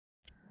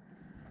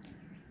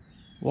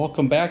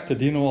Welcome back to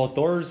Deano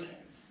Outdoors.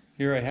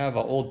 Here I have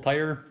an old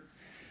tire.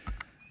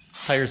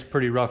 Tire's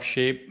pretty rough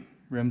shape,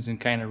 rim's in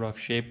kind of rough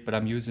shape, but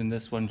I'm using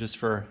this one just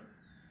for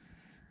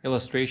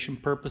illustration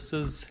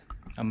purposes.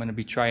 I'm going to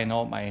be trying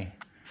out my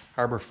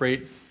Harbor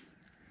Freight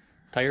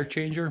tire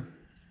changer,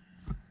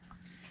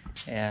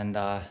 and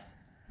I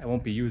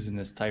won't be using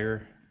this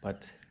tire,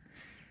 but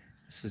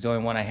this is the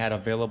only one I had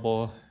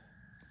available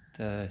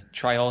to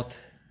try out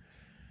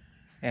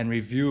and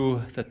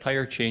review the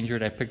tire changer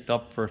that I picked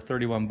up for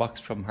 31 bucks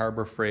from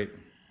Harbor Freight.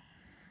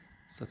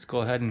 So let's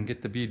go ahead and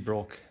get the bead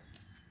broke.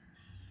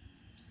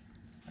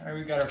 Alright,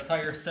 we got our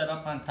tire set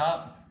up on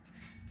top.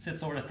 It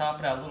sits over the top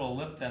of that little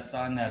lip that's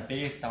on that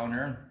base down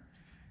there.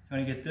 You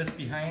want to get this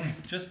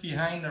behind, just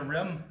behind the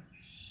rim.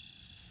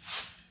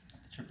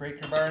 Put your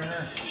breaker bar in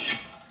there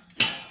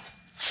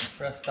and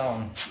press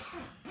down.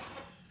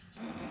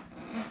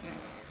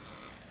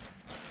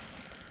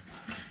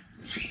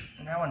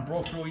 And that one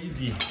broke real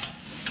easy.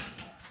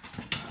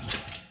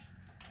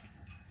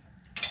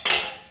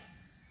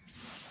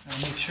 Now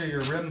make sure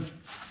your rim's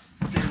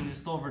sitting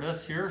just over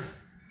this here.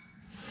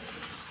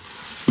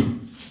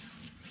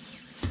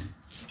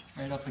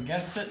 Right up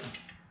against it.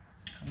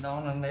 Come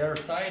down on the other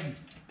side.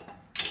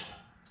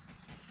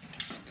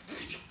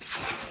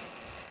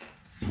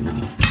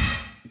 Yeah,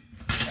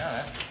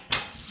 that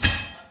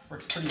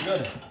works pretty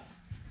good.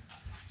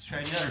 Let's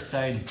try the other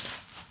side.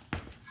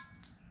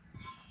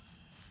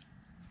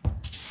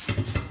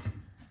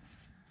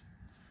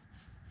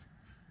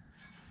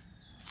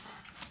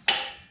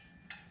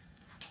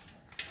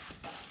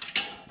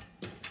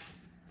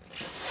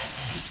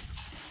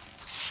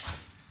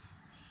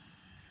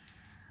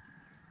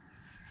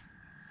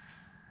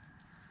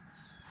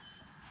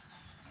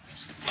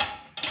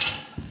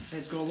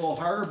 It's going a little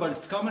harder, but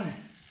it's coming.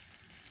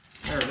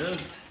 There it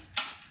is.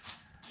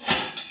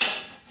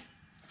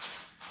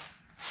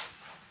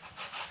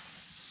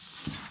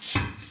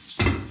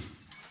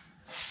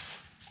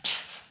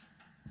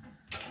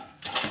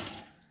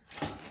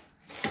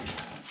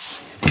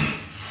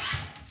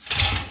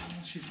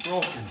 She's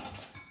broken.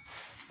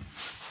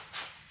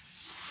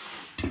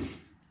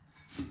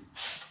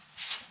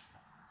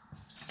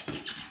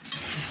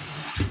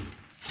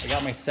 I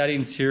got my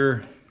settings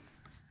here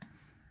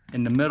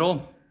in the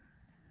middle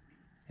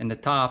and the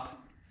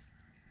top,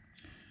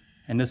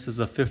 and this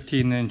is a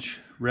 15-inch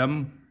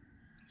rim.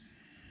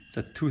 It's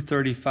a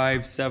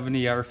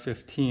 235/70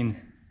 R15, and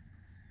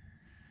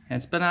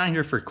it's been on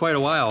here for quite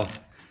a while.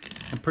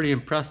 I'm pretty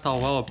impressed how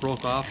well it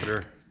broke off of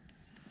her.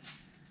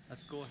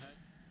 Let's go ahead.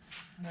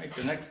 All right,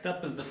 the next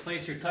step is to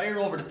place your tire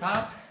over the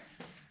top,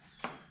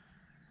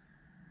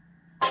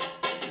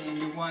 and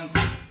you want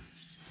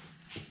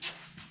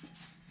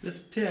this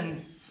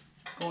pin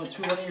going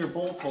through one of your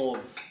bolt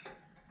holes.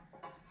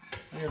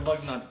 Your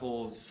lug nut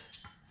holes.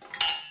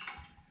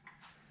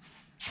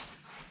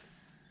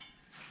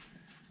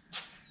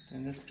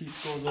 And this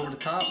piece goes over the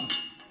top.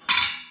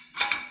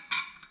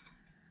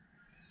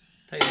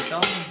 Tighten it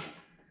down.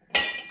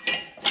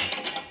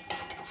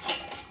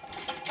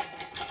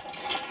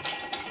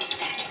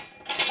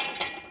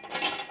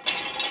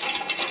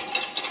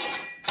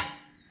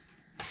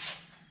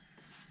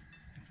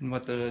 And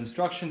what the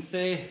instructions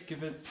say,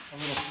 give it a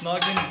little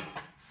snugging.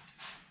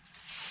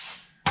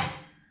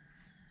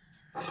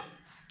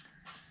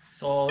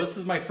 So this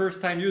is my first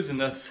time using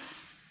this.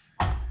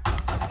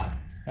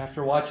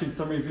 After watching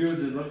some reviews,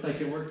 it looked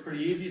like it worked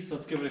pretty easy, so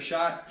let's give it a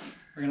shot.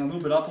 We're gonna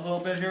lube it up a little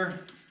bit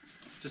here.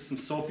 Just some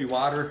soapy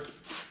water.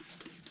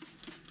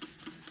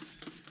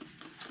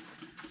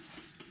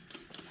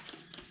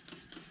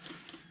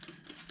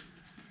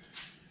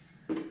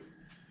 You're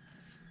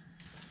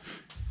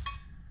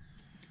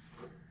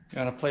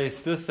gonna place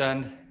this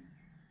end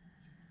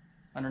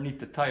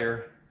underneath the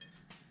tire.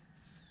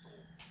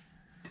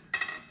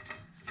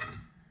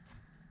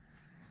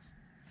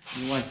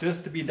 You want this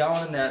to be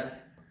down in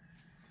that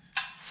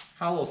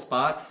hollow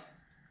spot.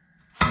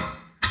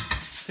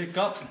 Pick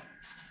up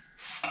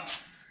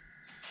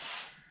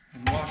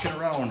and walk it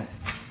around.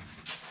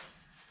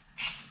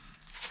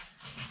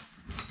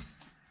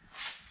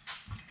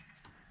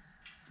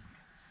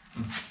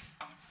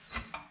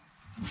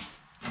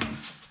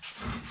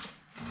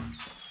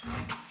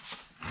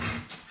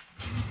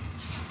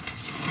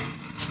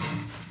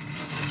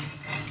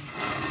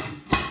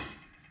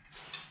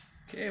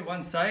 Okay,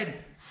 one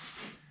side.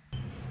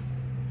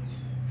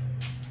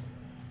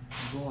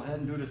 Go ahead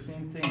and do the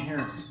same thing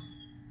here.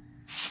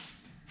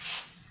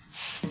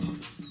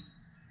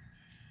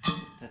 Get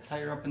that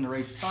tire up in the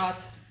right spot.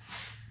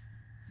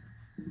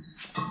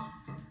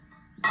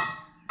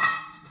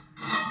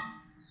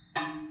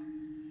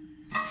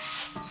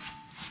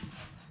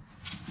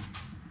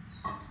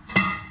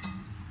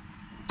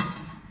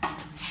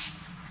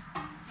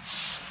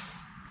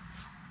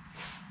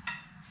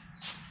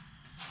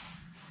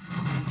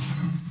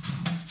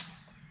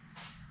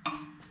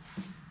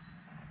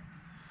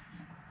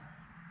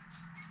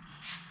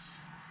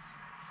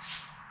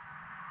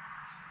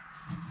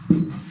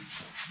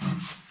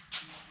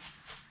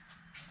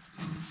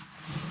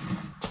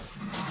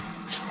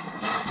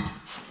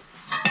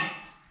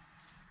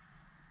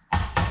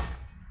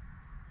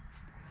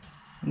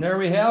 And there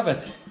we have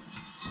it.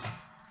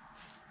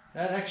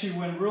 That actually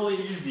went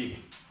really easy.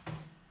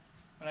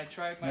 When I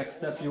tried my next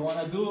step you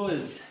want to do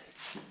is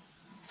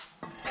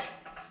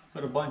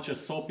put a bunch of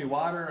soapy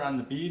water on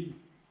the bead,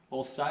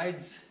 both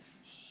sides.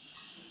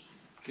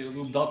 Get it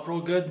lubed up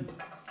real good.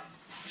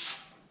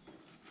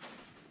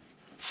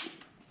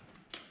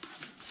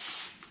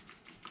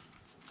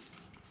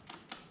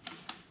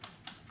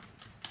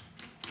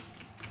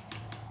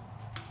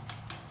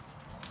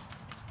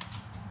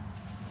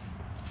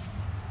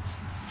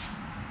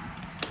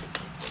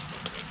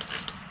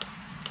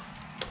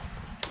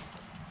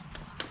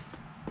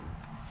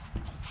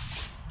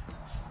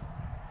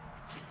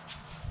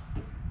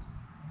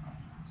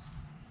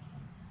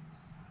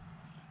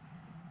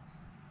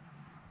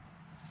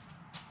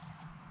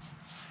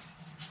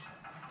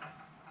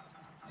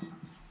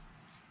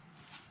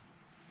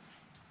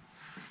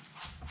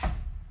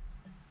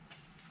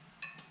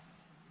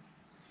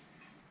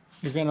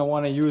 You're going to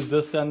want to use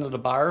this end of the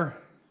bar.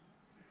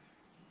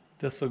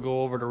 This will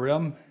go over the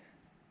rim.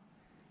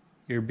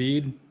 Your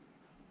bead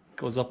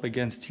goes up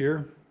against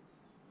here.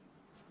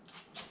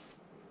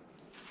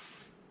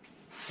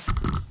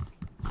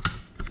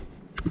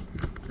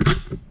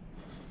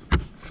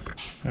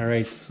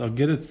 Alright, so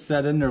get it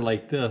set in there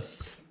like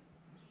this.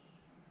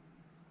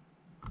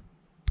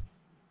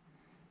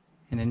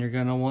 And then you're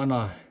going to want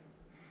to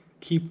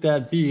keep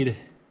that bead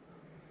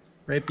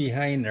right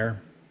behind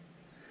there.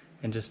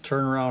 And just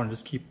turn around and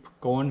just keep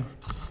going.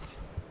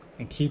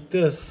 And keep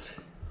this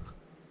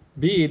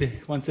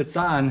bead, once it's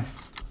on,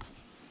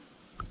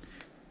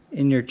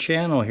 in your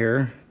channel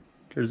here.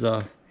 There's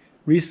a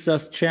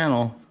recessed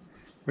channel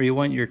where you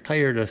want your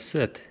tire to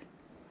sit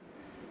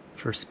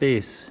for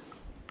space.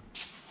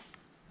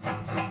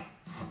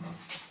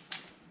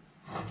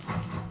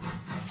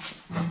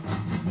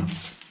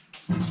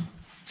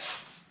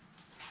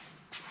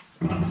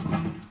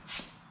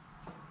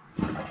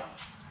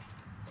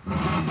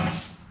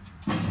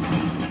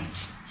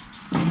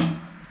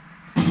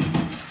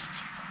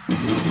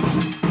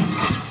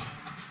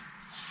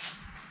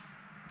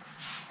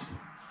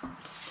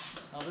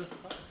 Now this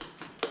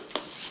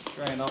stuff,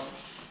 drying up.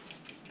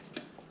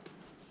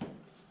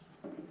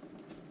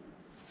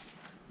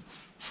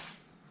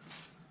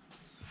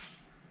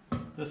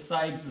 This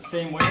side's the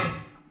same way.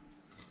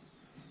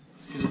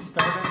 Let's get it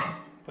started.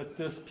 Put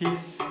this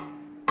piece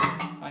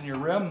on your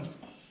rim.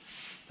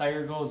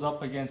 Tire goes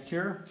up against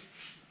here.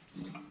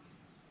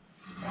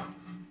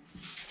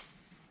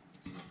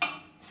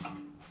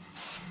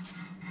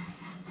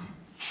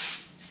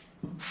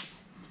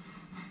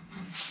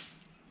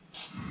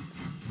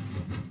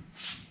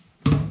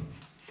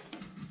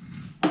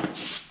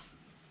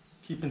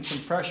 Keeping some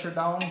pressure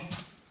down.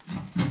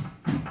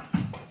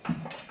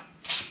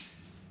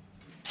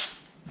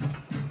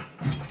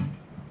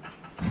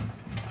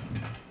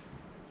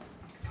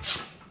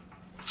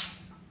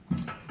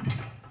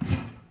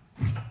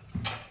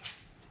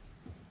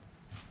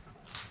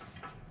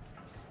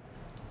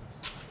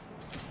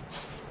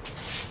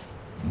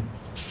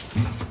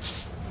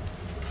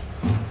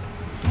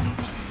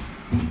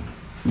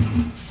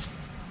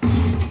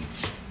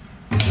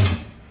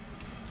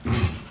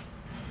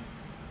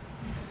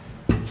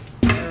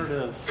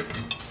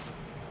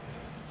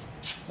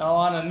 Now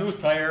on a new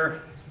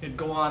tire, it'd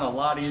go on a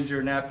lot easier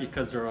than that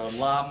because they're a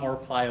lot more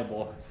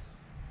pliable.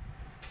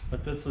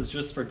 But this was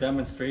just for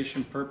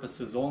demonstration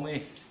purposes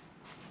only.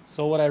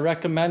 So what I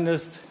recommend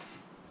is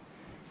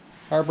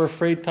Harbor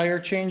Freight tire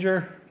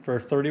changer for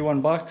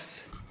 31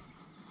 bucks.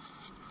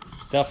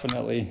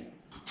 Definitely.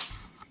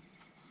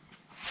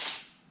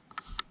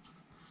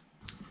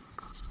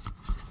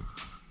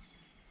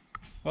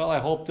 Well, I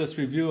hope this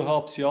review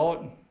helps you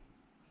out,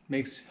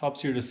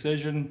 helps your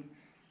decision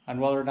on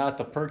whether or not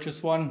to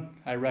purchase one.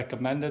 I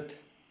recommend it.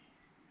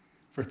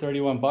 For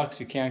 31 bucks,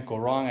 you can't go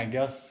wrong, I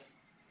guess.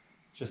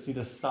 Just need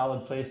a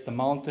solid place to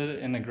mount it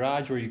in the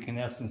garage where you can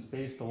have some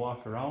space to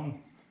walk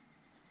around.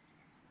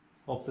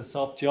 Hope this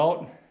helped you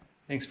out.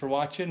 Thanks for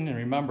watching, and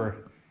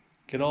remember,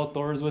 get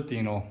outdoors with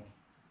Deano.